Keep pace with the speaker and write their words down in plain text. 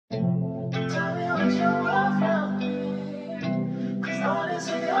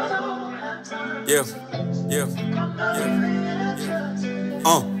Yeah, yeah,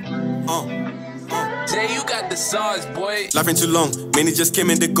 Jay, you got the sauce, boy. Laughing too long, many just came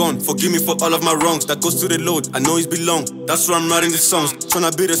and they gone. Forgive me for all of my wrongs. That goes to the Lord, I know He's belong. That's why I'm writing these songs.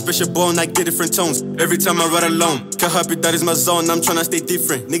 Tryna build a special bond, I get different tones. Every time I write alone, can't help it, that is my zone. I'm tryna stay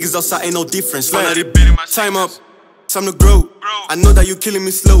different. Niggas outside ain't no difference. Like, time up, time to grow. I know that you killing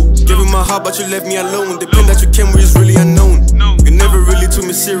me slow. Giving my heart, but you left me alone. The pain that you came with is really unknown. You never really took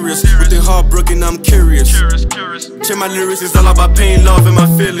me serious. With the heart broken, I'm curious. Check my lyrics, it's all about pain, love, and my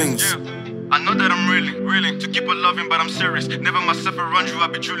feelings. I know that I'm willing to keep on loving, but I'm serious. Never myself around you, I'll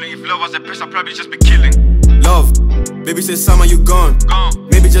be drooling. If love was a pest, I'd probably just be killing. Love, baby say summer you gone.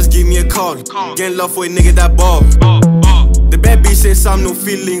 Maybe just give me a call. Getting love for a nigga that ball. The bad bitch says I'm no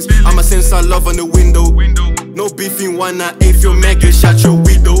feelings. I'ma send some love on the window. No beefing, Y98, feel mad, get shot your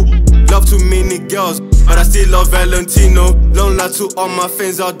widow. Love too many girls, but I still love Valentino. Long life to all my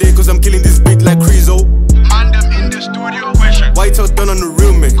fans out there, cause I'm killing this beat like Grizou. Man, them in the studio. Question. Why you talk down on the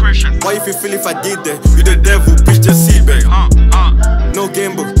real man? Question. Why you feel if I did that? You the devil, bitch, just see back. No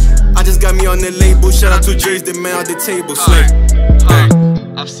gamble, I just got me on the label. Shout out to Jay's, the man at the table.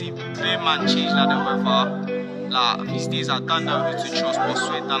 I've seen big man change like the weather. Like, these days I don't know who to trust, but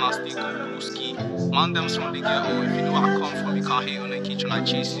swear down I still go ski. Man, them's from the ghetto. If you know where I come from, you can't hate on a kid trying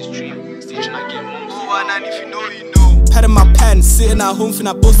to chase his dream. Still trying to get mums. Oh, and if you know, you know. Pad in my pen, sitting at home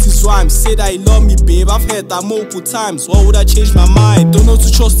finna bust his rhymes. Say that he love me, babe, I've heard that multiple times. Why would I change my mind? Don't know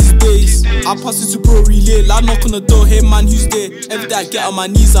to trust these days. I pass it to bro relay, like knock on the door, hey man, who's there? Every day I get on my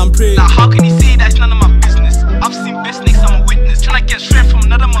knees and pray. Like, how can you say that it's none of my business? I've seen best snakes, I'm a witness. Trying to get strength from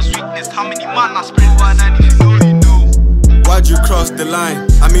another man's weakness. How many man I spread? Oh, and if you know, you know. Why'd you cross the line?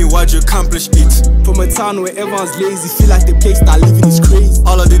 I mean, why'd you accomplish it? From a town where everyone's lazy, feel like the place that living is crazy.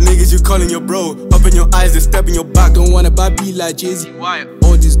 All of the niggas you calling your bro, up in your eyes, they step in your back. Don't wanna be like Jay-Z. Why?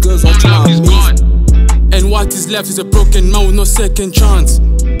 All these girls are trying to amaze. And what is left is a broken man with no second chance.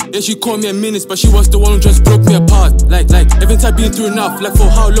 Yeah, she called me a menace, but she was the one who just broke me apart. Like, every time been through enough. Like, for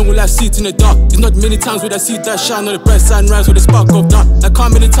how long will I sit in the dark? There's not many times where I see that shine on the bright sunrise with the spark of dawn. Like, how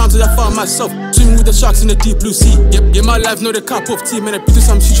many times did I find myself swimming with the sharks in the deep blue sea? Yeah, my life not a cup of tea, man. I put to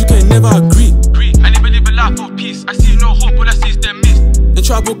some shit you can never agree. I never live a life of peace. I see no hope, all I see is the mist. And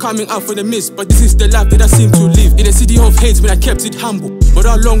trouble coming out for the mist, but this is the life that I seem to live. In a city of hate, man, I kept it humble. But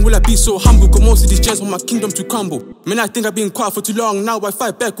how long will I be so humble? Cause most of these just want my kingdom to crumble. Man, I think I've been quiet for too long. Now I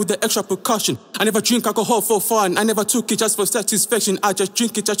fight back with the extra percussion. I never drink alcohol for fun. I never took it just for satisfaction. I just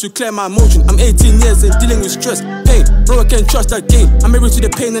drink it just to clear my emotion. I'm 18 years and dealing with stress, pain. Bro, I can't trust again. I'm married to the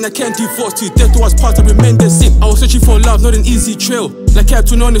pain and I can't divorce to death was part, I remain the same. I was searching for love, not an easy trail. Like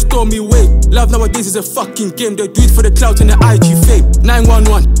Captain on a stormy wave. Love nowadays is a fucking game. They do it for the clout and the IG fame.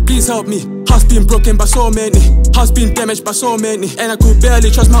 911, please help me. Heart's been broken by so many. Heart's been damaged by so many. And I could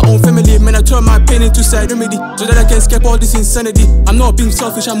barely trust my own family. Man, I turn my pain into side remedy so that I can escape all this insanity. I'm not being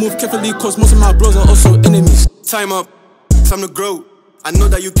selfish, I move carefully cause most of my bros are also enemies. Time up, time to grow. I know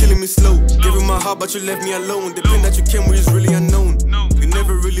that you killing me slow. Giving my heart, but you left me alone. The pain that you came with is really unknown. You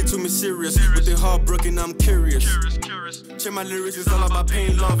never really took me serious. With the heart broken, I'm curious. Check my lyrics, it's all about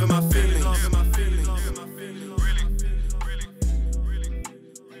pain, love, and my feelings.